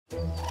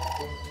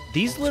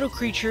These little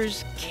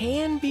creatures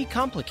can be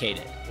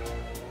complicated.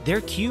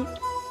 They're cute,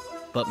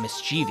 but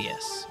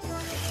mischievous.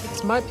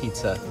 It's my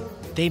pizza.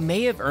 They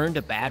may have earned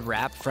a bad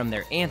rap from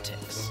their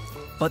antics,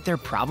 but their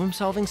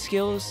problem-solving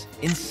skills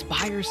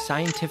inspire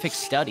scientific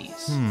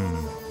studies.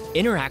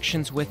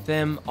 Interactions with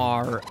them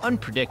are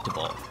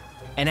unpredictable,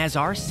 and as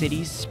our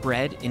cities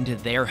spread into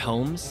their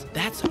homes,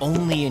 that's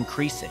only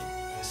increasing.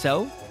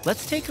 So,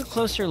 let's take a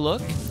closer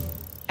look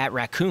at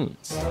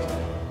raccoons.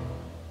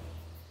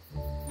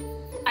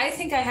 I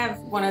think I have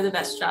one of the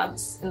best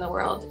jobs in the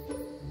world.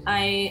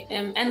 I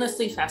am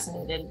endlessly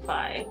fascinated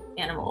by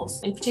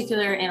animals, in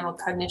particular animal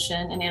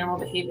cognition and animal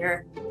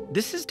behavior.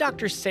 This is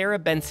Dr. Sarah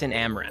Benson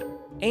Amram,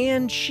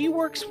 and she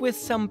works with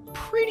some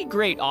pretty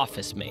great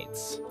office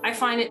mates. I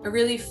find it a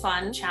really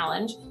fun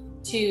challenge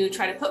to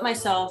try to put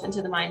myself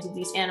into the minds of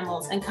these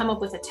animals and come up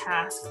with a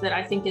task that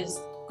I think is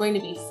going to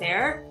be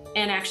fair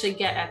and actually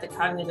get at the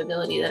cognitive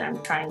ability that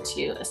I'm trying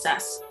to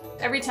assess.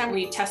 Every time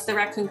we test the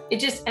raccoon,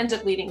 it just ends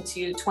up leading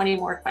to 20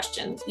 more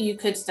questions. You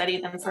could study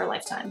them for a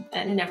lifetime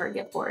and never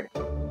get bored.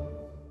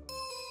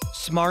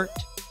 Smart,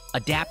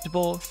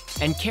 adaptable,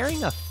 and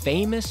carrying a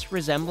famous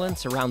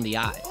resemblance around the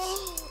eyes.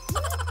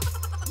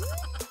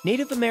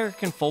 Native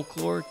American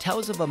folklore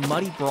tells of a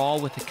muddy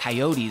brawl with a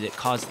coyote that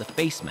caused the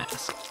face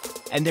mask,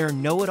 and their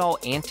know-it-all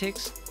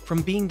antics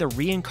from being the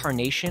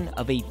reincarnation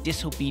of a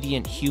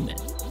disobedient human.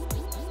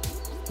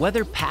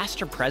 Whether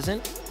past or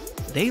present,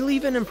 they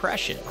leave an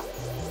impression.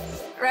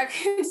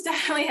 Raccoons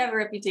definitely have a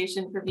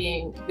reputation for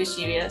being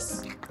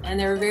mischievous, and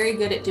they're very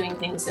good at doing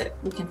things that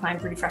we can find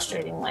pretty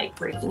frustrating, like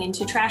breaking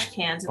into trash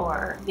cans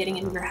or getting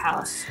into your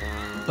house.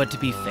 But to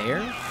be fair,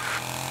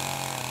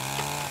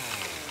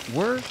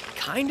 we're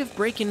kind of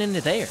breaking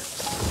into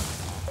theirs.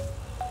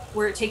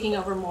 We're taking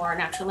over more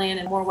natural land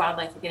and more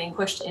wildlife are getting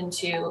pushed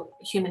into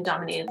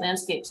human-dominated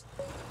landscapes.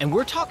 And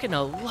we're talking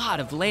a lot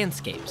of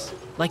landscapes,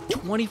 like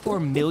 24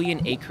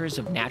 million acres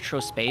of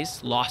natural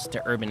space lost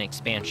to urban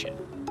expansion.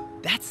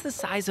 That's the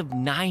size of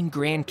 9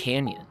 Grand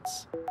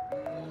Canyons.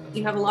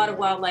 You have a lot of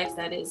wildlife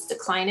that is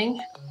declining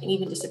and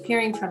even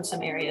disappearing from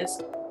some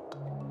areas.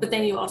 But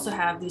then you also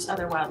have these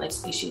other wildlife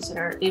species that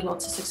are able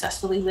to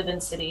successfully live in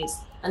cities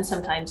and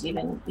sometimes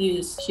even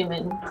use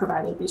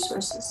human-provided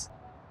resources.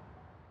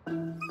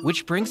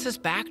 Which brings us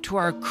back to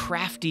our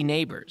crafty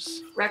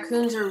neighbors.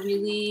 Raccoons are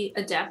really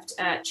adept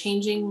at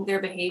changing their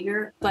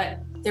behavior, but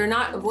they're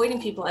not avoiding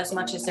people as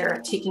much as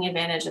they're taking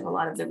advantage of a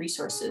lot of the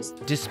resources.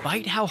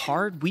 Despite how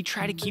hard we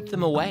try to keep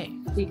them away.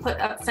 We put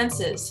up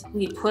fences,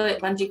 we put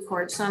bungee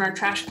cords on our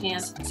trash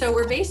cans. So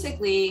we're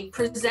basically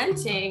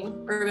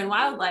presenting urban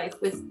wildlife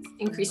with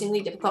increasingly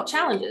difficult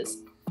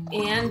challenges,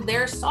 and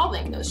they're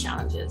solving those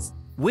challenges.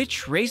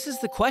 Which raises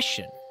the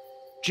question,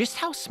 just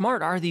how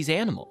smart are these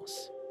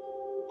animals?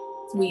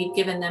 We've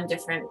given them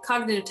different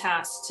cognitive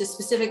tasks to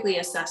specifically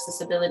assess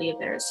this ability of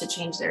theirs to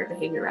change their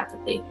behavior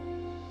rapidly.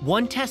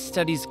 One test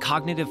studies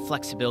cognitive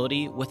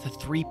flexibility with a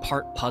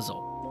 3-part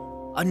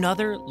puzzle.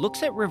 Another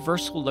looks at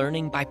reversal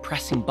learning by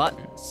pressing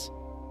buttons.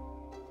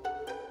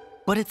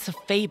 But it's a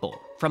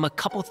fable from a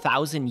couple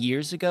thousand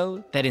years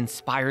ago that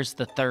inspires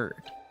the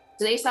third.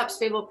 The Aesop's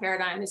fable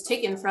paradigm is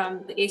taken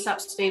from the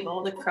Aesop's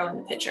fable, The Crow and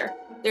the Pitcher.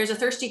 There's a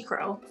thirsty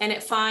crow, and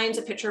it finds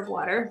a pitcher of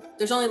water.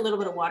 There's only a little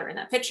bit of water in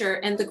that pitcher,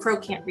 and the crow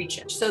can't reach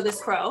it. So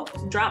this crow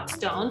drops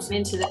stones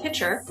into the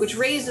pitcher, which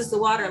raises the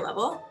water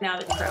level. Now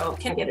the crow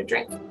can get a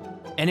drink.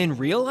 And in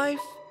real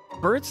life,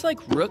 birds like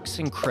rooks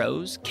and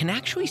crows can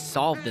actually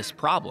solve this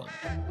problem,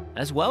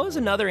 as well as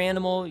another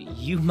animal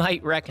you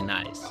might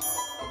recognize.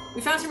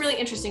 We found some really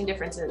interesting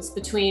differences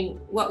between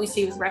what we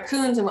see with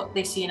raccoons and what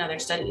they see in other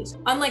studies.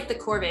 Unlike the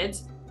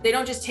corvids, they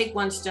don't just take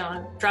one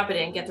stone, drop it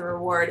in, get the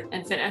reward,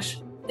 and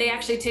finish. They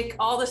actually take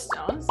all the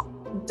stones,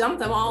 dump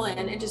them all in,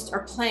 and just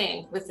are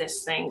playing with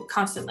this thing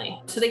constantly.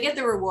 So they get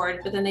the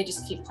reward, but then they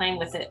just keep playing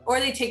with it. Or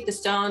they take the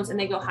stones and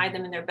they go hide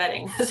them in their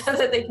bedding so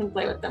that they can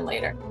play with them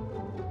later.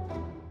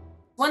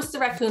 Once the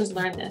raccoons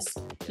learn this,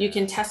 you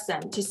can test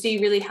them to see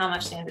really how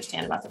much they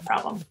understand about the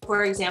problem.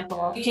 For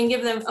example, you can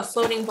give them a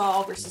floating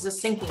ball versus a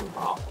sinking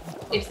ball.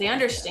 If they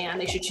understand,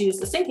 they should choose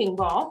the sinking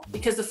ball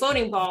because the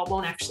floating ball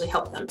won't actually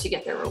help them to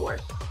get their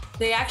reward.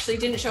 They actually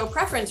didn't show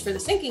preference for the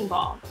sinking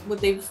ball.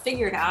 What they've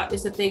figured out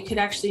is that they could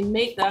actually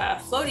make the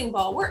floating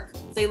ball work.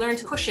 They learned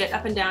to push it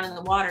up and down in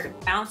the water to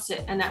bounce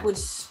it, and that would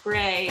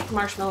spray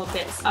marshmallow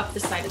bits up the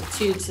side of the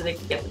tube so they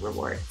could get the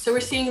reward. So we're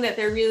seeing that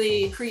they're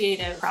really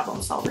creative problem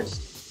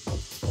solvers.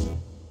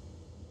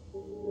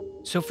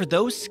 So for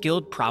those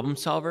skilled problem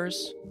solvers,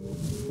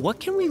 what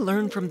can we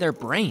learn from their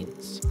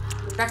brains?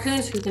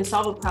 Raccoons who can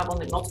solve a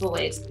problem in multiple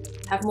ways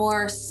have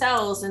more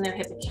cells in their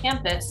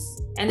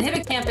hippocampus. And the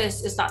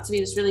hippocampus is thought to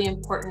be this really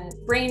important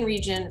brain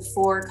region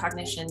for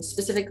cognition,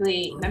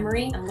 specifically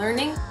memory and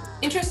learning.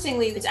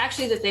 Interestingly, it's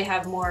actually that they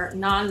have more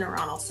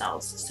non-neuronal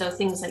cells, so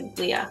things like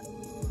glia.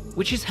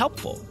 Which is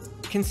helpful,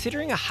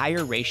 considering a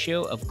higher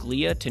ratio of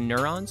glia to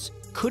neurons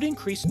could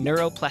increase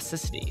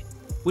neuroplasticity,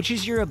 which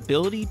is your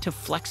ability to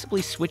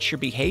flexibly switch your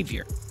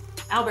behavior.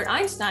 Albert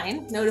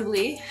Einstein,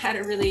 notably, had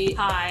a really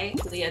high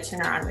glia to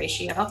neuron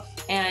ratio,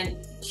 and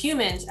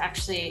Humans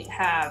actually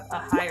have a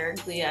higher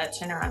glia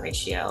to neuron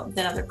ratio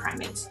than other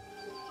primates.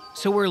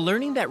 So we're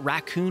learning that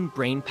raccoon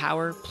brain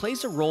power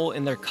plays a role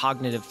in their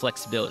cognitive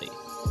flexibility.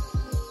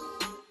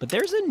 But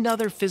there's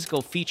another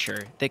physical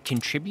feature that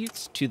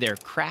contributes to their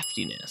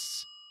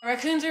craftiness.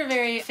 Raccoons are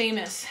very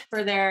famous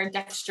for their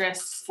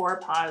dexterous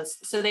forepaws.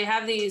 So they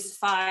have these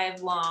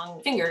 5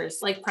 long fingers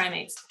like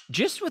primates.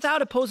 Just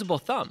without opposable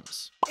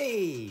thumbs.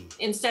 Hey.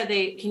 Instead,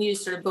 they can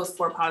use sort of both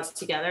forepaws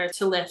together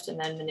to lift and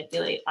then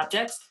manipulate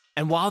objects.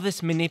 And while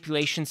this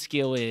manipulation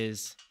skill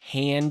is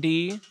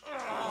handy,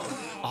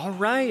 all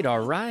right,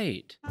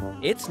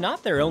 it's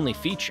not their only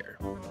feature.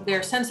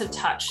 Their sense of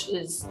touch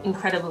is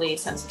incredibly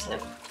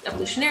sensitive.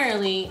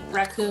 Evolutionarily,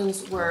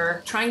 raccoons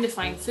were trying to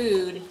find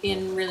food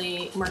in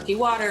really murky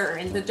water or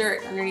in the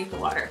dirt underneath the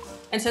water.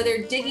 And so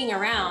they're digging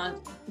around,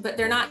 but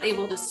they're not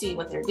able to see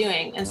what they're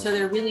doing. And so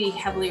they're really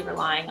heavily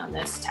relying on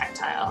this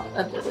tactile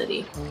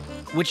ability.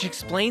 Which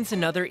explains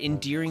another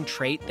endearing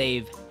trait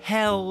they've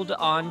held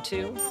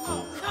onto.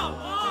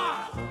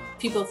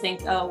 People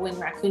think, oh, when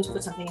raccoons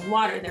put something in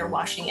water, they're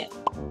washing it.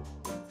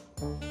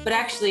 But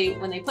actually,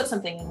 when they put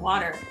something in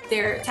water,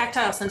 their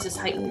tactile sense is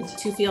heightened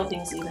to feel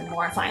things even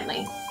more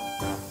finely.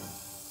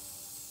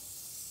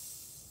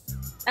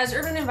 As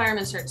urban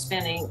environments are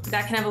expanding,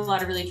 that can have a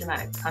lot of really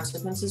dramatic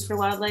consequences for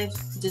wildlife.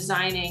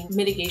 Designing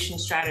mitigation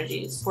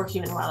strategies for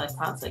human-wildlife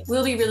conflict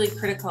will be really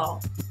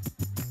critical.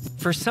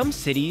 For some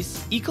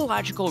cities,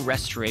 ecological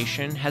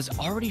restoration has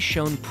already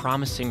shown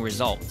promising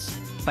results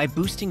by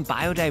boosting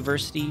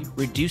biodiversity,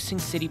 reducing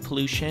city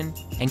pollution,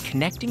 and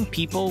connecting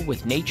people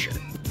with nature.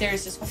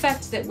 There's this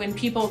effect that when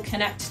people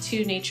connect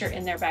to nature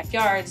in their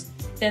backyards,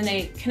 then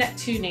they connect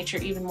to nature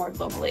even more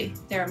globally.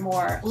 They're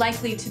more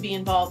likely to be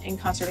involved in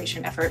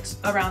conservation efforts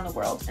around the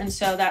world. And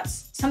so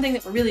that's something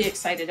that we're really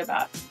excited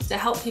about, to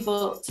help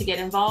people to get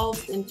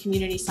involved in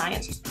community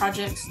science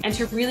projects and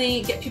to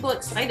really get people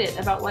excited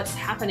about what's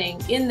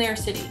happening in their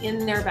city,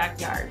 in their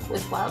backyard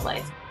with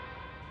wildlife.